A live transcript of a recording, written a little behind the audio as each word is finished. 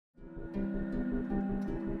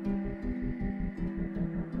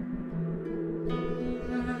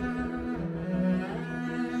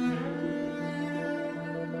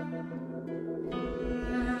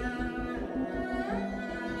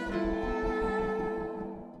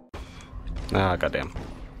Ah, goddamn.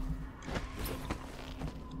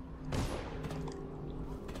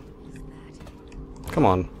 Come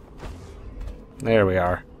on. There we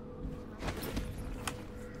are.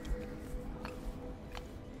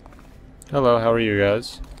 Hello, how are you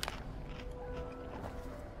guys?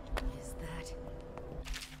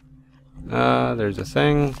 There's a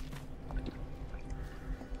thing.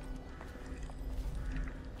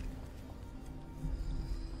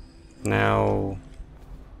 Now...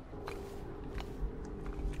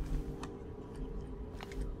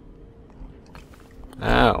 Oh,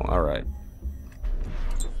 alright.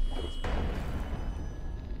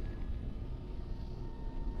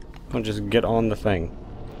 I'll just get on the thing.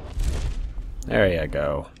 There you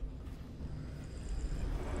go.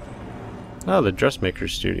 Oh, the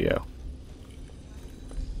dressmaker's studio.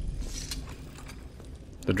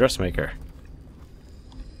 The dressmaker.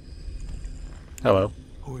 Hello.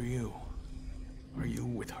 Who are you? Are you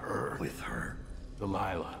with her? With her?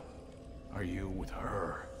 Delilah. Are you with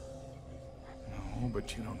her? No,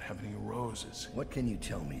 but you don't have any roses. What can you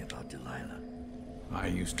tell me about Delilah? I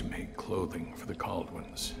used to make clothing for the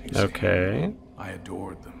Caldwins. Okay. I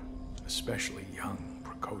adored them, especially young,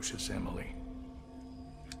 precocious Emily.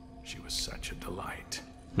 She was such a delight.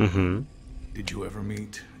 Mm-hmm. Did you ever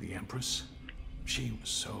meet the Empress? She was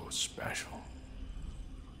so special.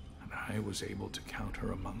 And I was able to count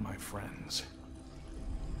her among my friends.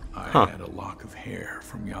 I had a lock of hair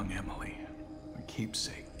from young Emily, a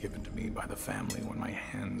keepsake given to me by the family when my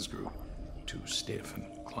hands grew too stiff and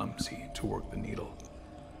clumsy to work the needle.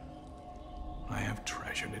 I have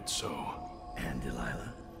treasured it so. And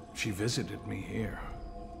Delilah? She visited me here.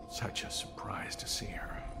 Such a surprise to see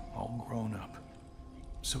her, all grown up.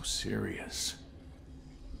 So serious.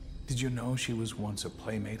 Did you know she was once a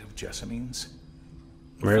playmate of Jessamine's?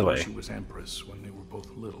 Really? She was Empress when they were both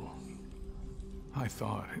little. I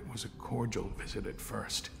thought it was a cordial visit at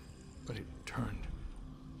first, but it turned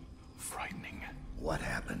frightening. What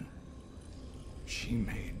happened? She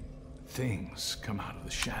made things come out of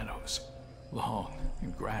the shadows, long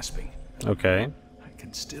and grasping. Okay. I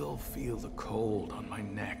can still feel the cold on my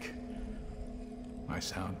neck. I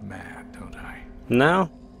sound mad, don't I? No,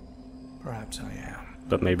 Perhaps I am.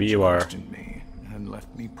 but maybe She you are. questioned me and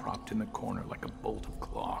left me propped in the corner like a bolt of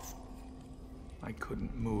cloth. I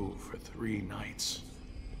couldn't move for 3 nights.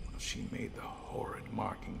 She made the horrid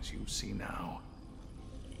markings you see now.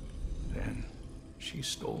 Then she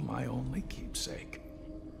stole my only keepsake,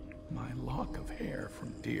 my lock of hair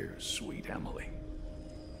from dear, sweet Emily.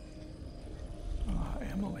 Ah,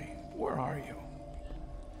 Emily, where are you?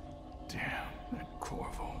 Damn that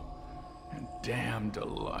Corvo, and damn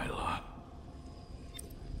Delilah.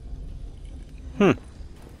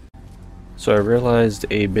 So I realized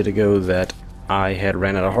a bit ago that I had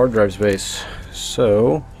ran out of hard drive space.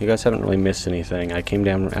 So, you guys haven't really missed anything. I came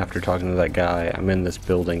down after talking to that guy. I'm in this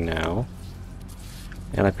building now.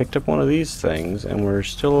 And I picked up one of these things, and we're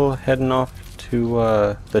still heading off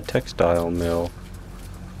to the textile mill.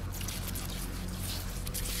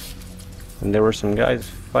 And there were some guys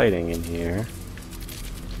fighting in here.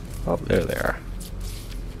 Oh, there they are.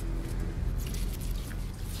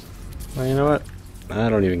 Well, you know what? I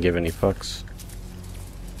don't even give any fucks.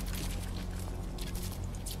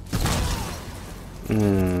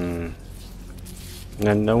 And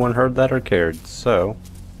no one heard that or cared, so...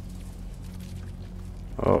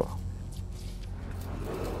 Oh.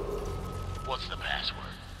 What's the password?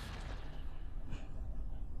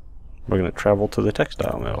 We're gonna travel to the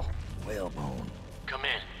textile mill. Whalebone. Come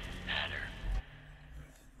in, Hatter.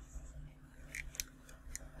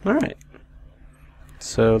 Alright.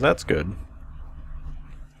 So that's good.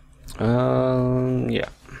 Yeah.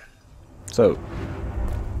 So,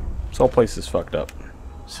 this whole place is fucked up.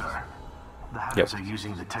 Sir, the Hatters are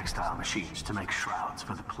using the textile machines to make shrouds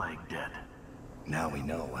for the plague dead. Now we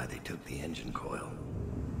know why they took the engine coil.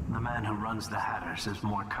 The man who runs the Hatters is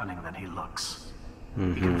more cunning than he looks.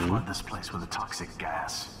 He can flood this place with a toxic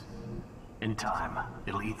gas. In time,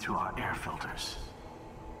 it'll eat through our air filters.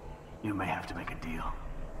 You may have to make a deal.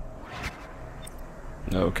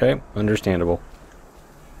 Okay, understandable.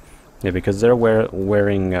 Yeah, because they're wearing,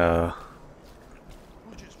 We'll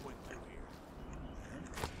just wait through here.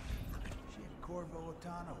 She had Corvo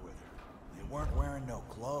Otana with her. They weren't wearing no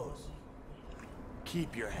clothes.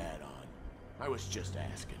 Keep your hat on. I was just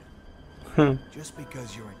asking. Just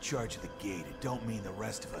because you're in charge of the gate, it don't mean the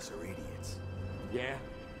rest of us are idiots. Yeah?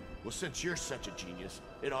 Well, since you're such a genius,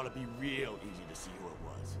 it ought to be real easy to see who it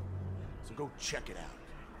was. So go check it out.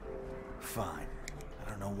 Fine. I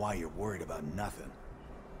don't know why you're worried about nothing.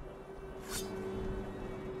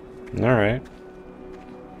 alright.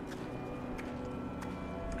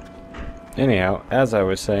 Anyhow, as I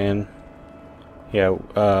was saying, yeah,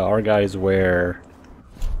 our guys wear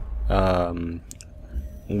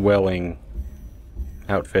welling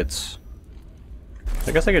outfits.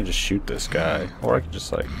 I guess I could just shoot this guy, or I could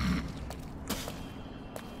just like...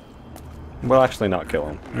 Well, actually not kill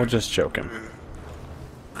him. We'll just choke him.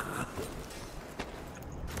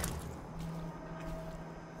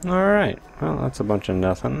 Alright, well that's a bunch of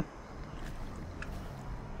nothing.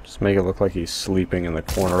 Just make it look like he's sleeping in the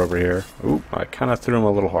corner over here. Oop, I kinda threw him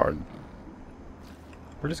a little hard.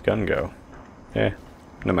 Where'd his gun go? Eh,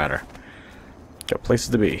 no matter. Got places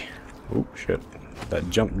to be. Oop, shit. That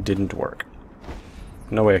jump didn't work.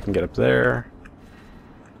 No way I can get up there.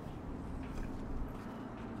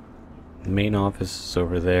 Main office is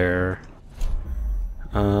over there.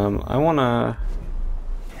 I wanna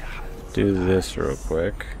do this real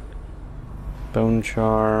quick. Bone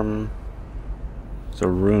charm. It's a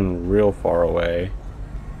rune real far away.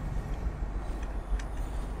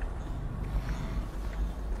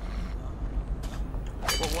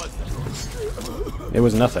 What was that? It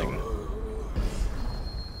was nothing.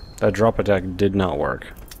 That drop attack did not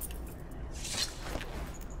work.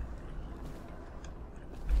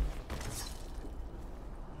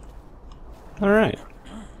 Alright.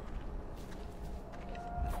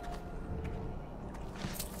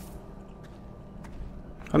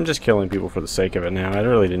 I'm just killing people for the sake of it now. I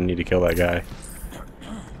really didn't need to kill that guy.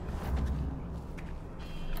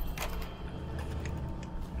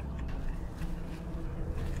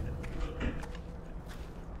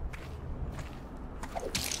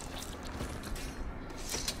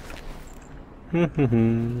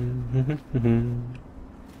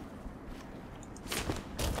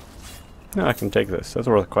 No, I can take this. That's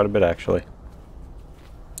worth quite a bit, actually.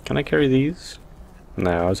 Can I carry these? No,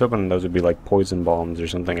 I was hoping those would be like poison bombs or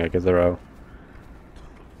something I could throw.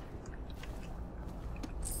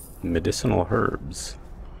 Medicinal herbs.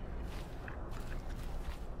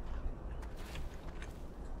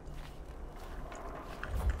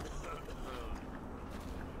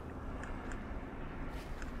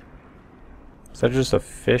 Is that just a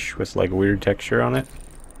fish with like weird texture on it?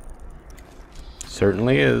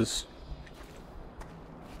 Certainly is.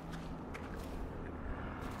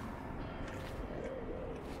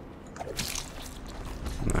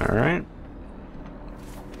 Alright.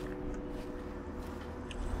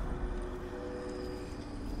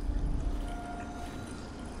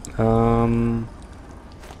 No,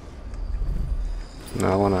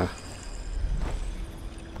 I wanna...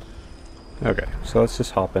 Okay, so let's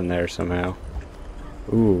just hop in there somehow.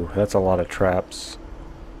 Ooh, that's a lot of traps.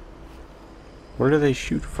 Where do they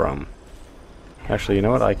shoot from? Actually, you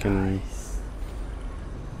know what? I can...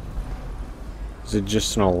 Is it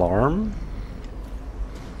just an alarm?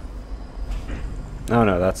 Oh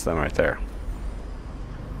no, that's them right there.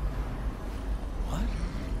 What?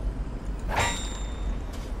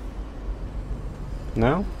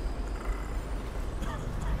 No?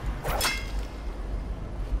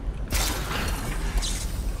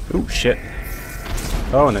 Ooh, shit.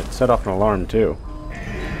 Oh, and it set off an alarm too.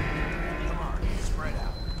 Come on, spread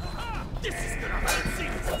out. This is gonna hurt. See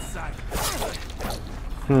what's inside.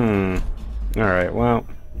 Alright, well...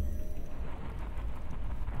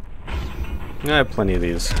 I have plenty of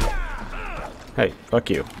these. Hey,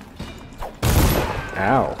 fuck you.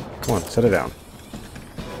 Ow. Come on, set it down.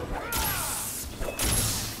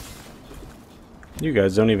 You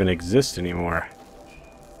guys don't even exist anymore.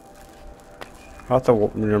 I'll have to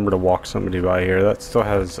remember to walk somebody by here. That still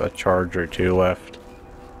has a charge or two left.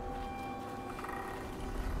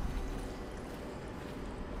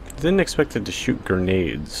 Didn't expect it to shoot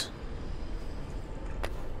grenades.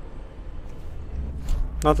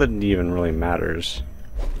 Not that it even really matters.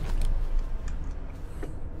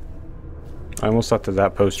 I almost thought that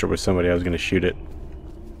that poster was somebody I was going to shoot it.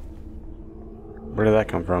 Where did that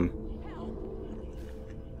come from?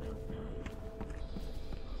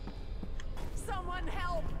 Someone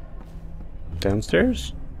help!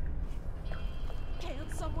 Downstairs? Can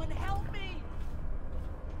someone help me?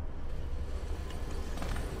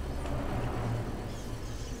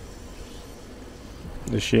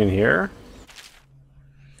 Is she in here?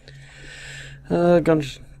 Gone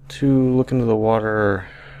to look into the water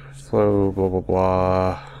flow, blah blah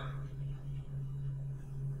blah.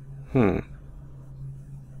 Well,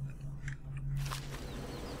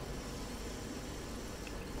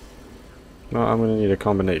 I'm gonna need a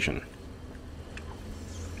combination.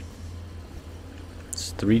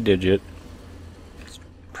 It's 3-digit. It's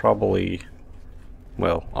probably,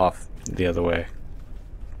 well, off the other way.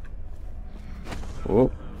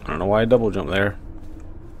 Oh, I don't know why I double jumped there.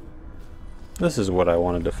 This is what I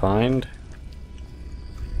wanted to find.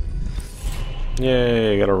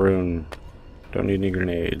 Yay, I got a rune. Don't need any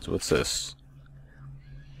grenades. What's this?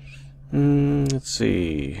 Let's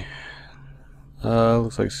see.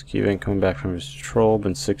 Looks like Skiv ain't coming back from his patrol.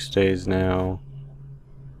 Been 6 days now.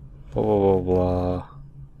 Blah, blah, blah, blah.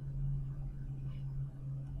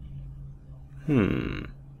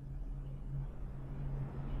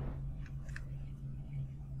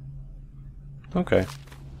 Okay.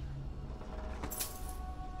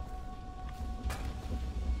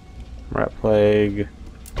 Rat plague.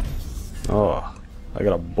 Oh, I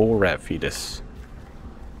got a bull rat fetus.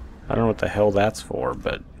 I don't know what the hell that's for,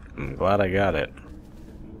 but I'm glad I got it.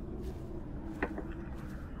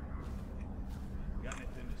 Got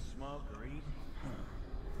anything to smoke or eat?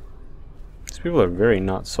 These people are very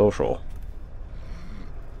not social.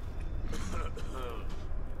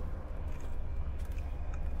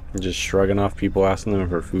 Just shrugging off people asking them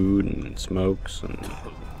for food and smokes and...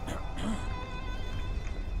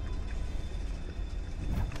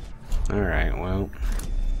 Alright, well...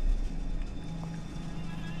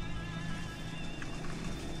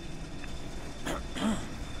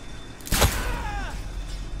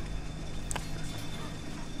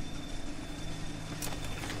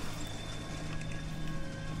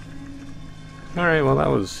 Alright, well that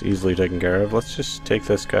was easily taken care of. Let's just take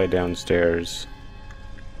this guy downstairs.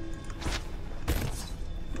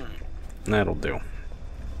 That'll do.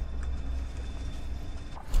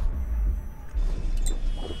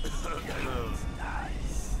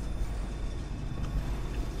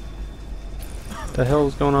 What the hell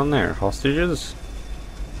is going on there? Hostages?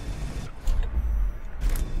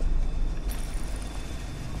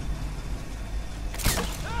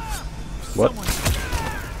 What?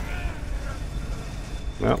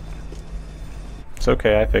 Well, it's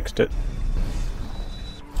okay, I fixed it.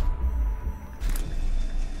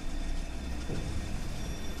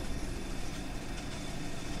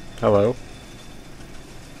 Hello.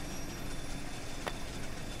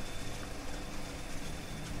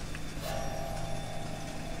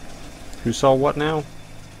 Who saw what now?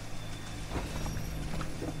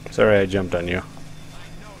 Sorry I jumped on you.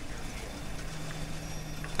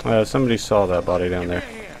 Somebody saw that body down there.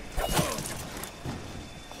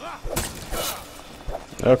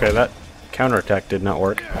 Okay, that counterattack did not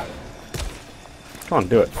work. Come on,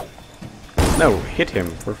 do it. No, hit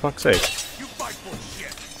him, for fuck's sake.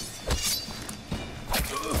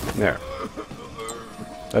 There.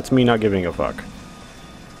 That's me not giving a fuck.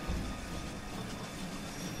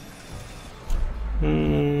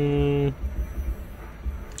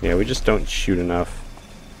 Yeah, we just don't shoot enough.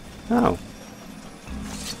 Oh.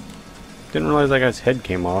 Didn't realize that guy's head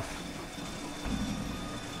came off.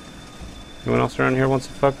 Anyone else around here wants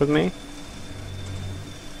to fuck with me?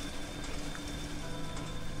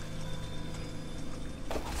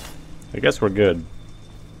 I guess we're good.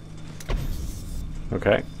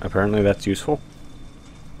 Okay, apparently that's useful.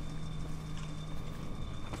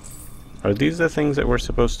 Are these the things that we're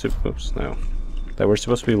supposed to... Oops, no. That we're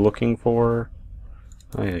supposed to be looking for?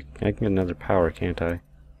 Oh yeah, I can get another power, can't I?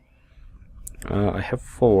 I have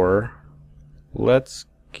 4. Let's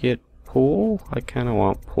get pool? I kind of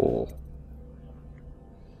want pool.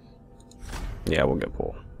 Yeah, we'll get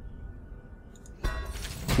pool.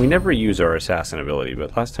 We never use our assassin ability,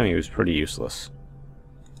 but last time he was pretty useless.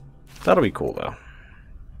 That'll be cool, though.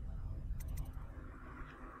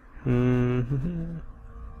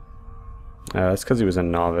 That's because he was a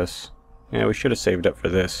novice. Yeah, we should have saved up for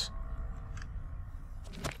this.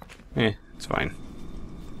 It's fine.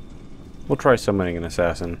 We'll try summoning an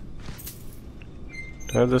assassin.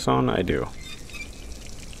 Do I have this on? I do.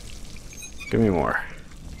 Give me more.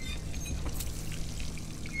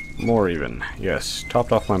 More even. Yes.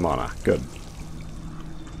 Topped off my mana. Good.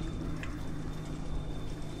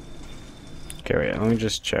 Okay, wait. Let me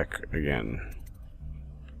just check again.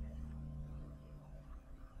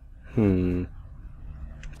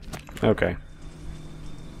 Okay.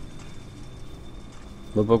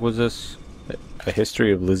 What book was this? A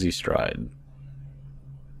History of Lizzie Stride.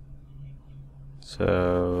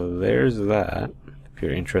 So, there's that, if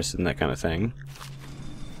you're interested in that kind of thing.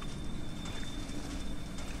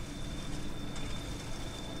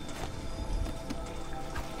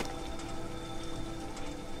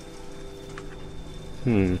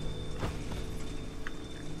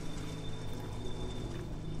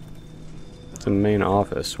 The main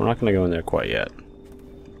office. We're not going to go in there quite yet.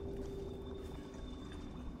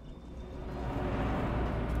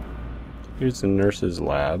 Here's the nurse's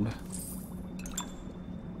lab.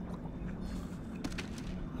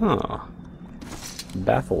 Huh.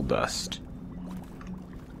 Baffle dust.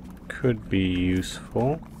 Could be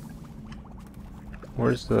useful.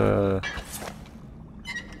 Where's the...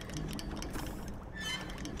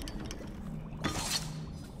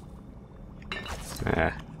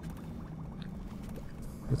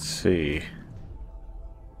 see.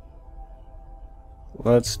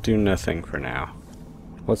 Let's do nothing for now.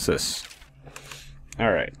 What's this?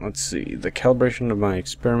 Alright, let's see. The calibration of my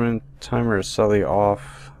experiment timer is slightly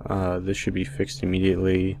off. This should be fixed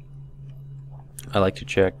immediately. I like to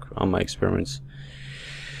check on my experiments.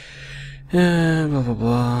 Blah blah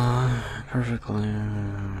blah. Perfectly.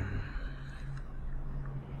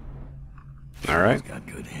 Alright. He's got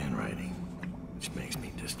good handwriting, which makes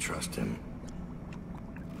me distrust him.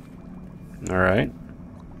 Alright.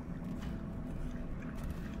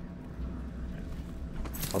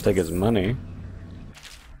 I'll take his money.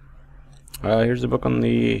 Here's a book on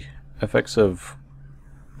the effects of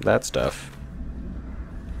that stuff.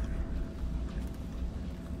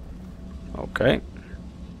 Okay.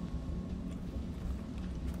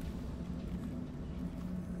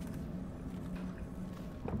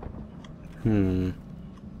 I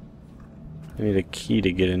need a key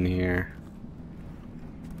to get in here.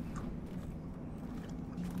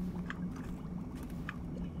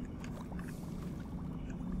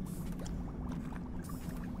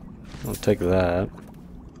 I'll take that.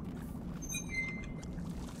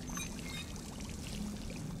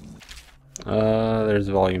 There's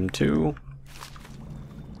volume 2.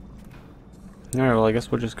 Alright, well I guess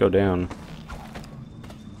we'll just go down.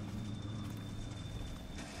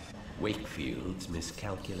 Wakefield's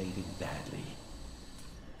miscalculated badly.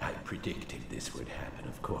 I predicted this would happen,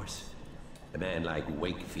 of course. A man like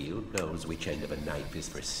Wakefield knows which end of a knife is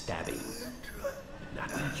for stabbing, but not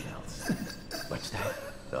much else. What's that?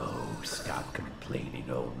 Oh, stop complaining,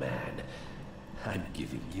 old man. I'm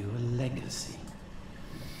giving you a legacy.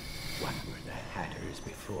 What were the Hatters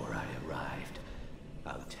before I arrived?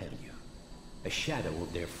 I'll tell you. A shadow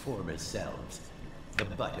of their former selves. The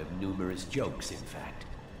butt of numerous jokes, in fact.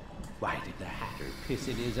 Why did the Hatter piss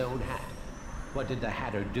in his own hat? What did the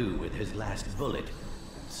Hatter do with his last bullet?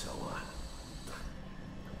 And so on.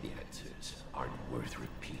 The answers aren't worth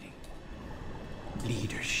repeating.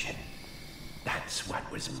 Leadership. That's what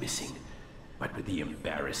was missing. What with the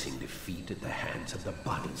embarrassing defeat at the hands of the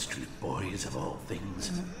Bottom Street Boys of all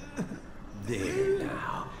things. There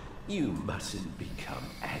now. You mustn't become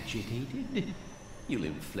agitated. You'll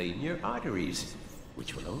inflame your arteries,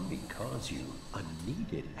 which will only cause you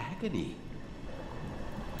unneeded agony.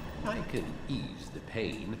 I can ease the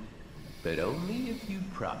pain, but only if you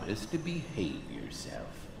promise to behave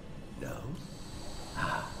yourself. No?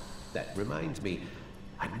 Ah, that reminds me.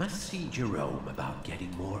 I must see Jerome about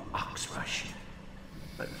getting more Oxrush.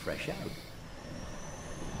 I'm fresh out.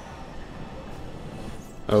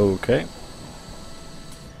 Okay.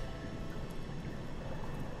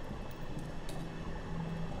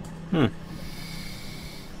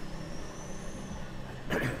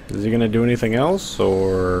 Is he gonna do anything else,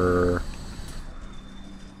 or...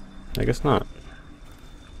 I guess not.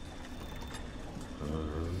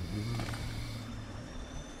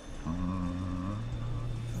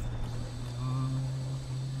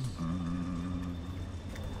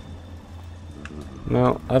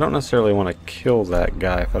 No, I don't necessarily want to kill that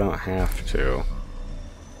guy if I don't have to.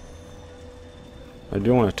 I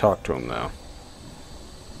do want to talk to him, though.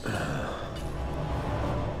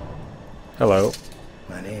 Hello.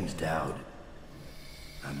 My name's Dowd.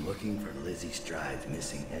 I'm looking for Lizzie Stride's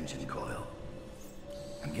missing engine coil.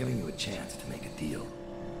 I'm giving you a chance to make a deal.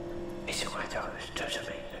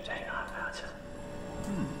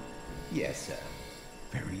 Yes, sir.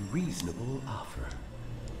 Very reasonable offer.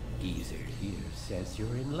 Geezer here says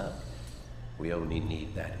you're in luck. We only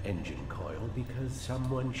need that engine coil because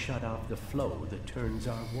someone shut off the flow that turns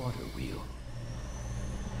our water wheel.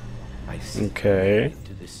 I sent them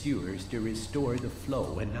into the sewers to restore the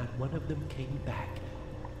flow, and not one of them came back.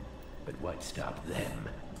 But what stopped them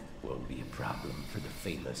won't be a problem for the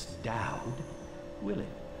famous Dowd, will it?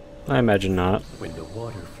 I imagine not. When the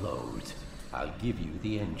water flows, I'll give you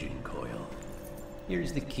the engine coil.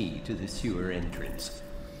 Here's the key to the sewer entrance.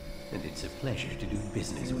 And it's a pleasure to do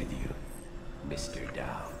business with you, Mr.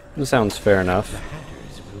 Dowd. That sounds fair enough. The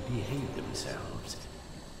Hatters will behave themselves,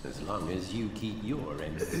 as long as you keep your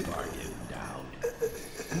end of the bargain, Dowd.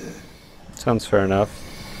 Sounds fair enough.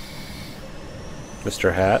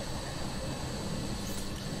 Mr. Hat.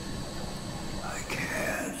 I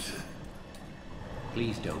can't.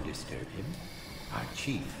 Please don't disturb him. Our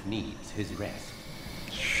chief needs his rest.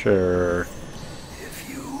 Sure. If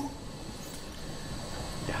you...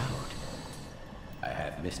 Dowd, I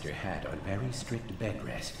have Mr. Hat on very strict bed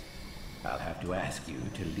rest. I'll have to ask you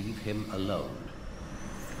to leave him alone.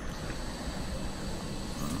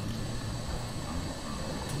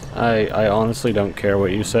 I honestly don't care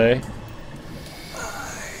what you say.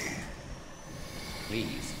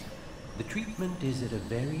 Please. The treatment equipment is at a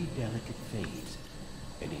very delicate phase.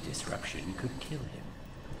 Any disruption could kill him.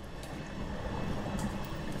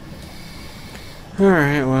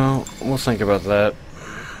 Alright, well, we'll think about that.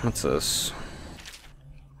 What's this?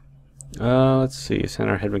 Let's see.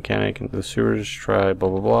 Send our head mechanic into the sewers, try blah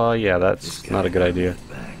blah blah. Yeah, that's not a good idea.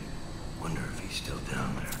 Back. Wonder if he's still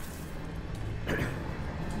down there.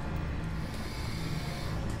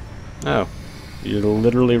 Oh. You're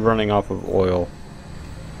literally running off of oil.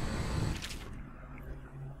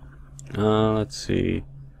 Let's see.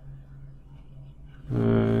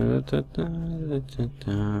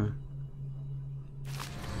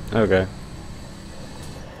 Okay.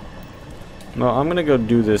 Well, I'm gonna go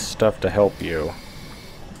do this stuff to help you.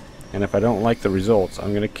 And if I don't like the results,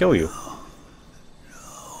 I'm gonna kill you.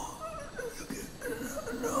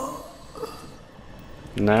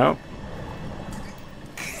 No?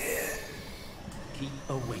 Keep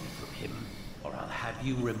away from him, or I'll have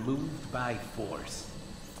you removed by force.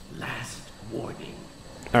 Last warning.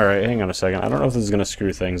 Alright, hang on a second. I don't know if this is gonna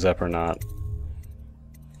screw things up or not.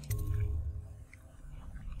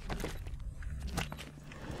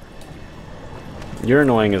 You're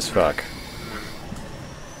annoying as fuck.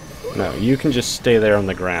 No, you can just stay there on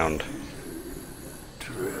the ground.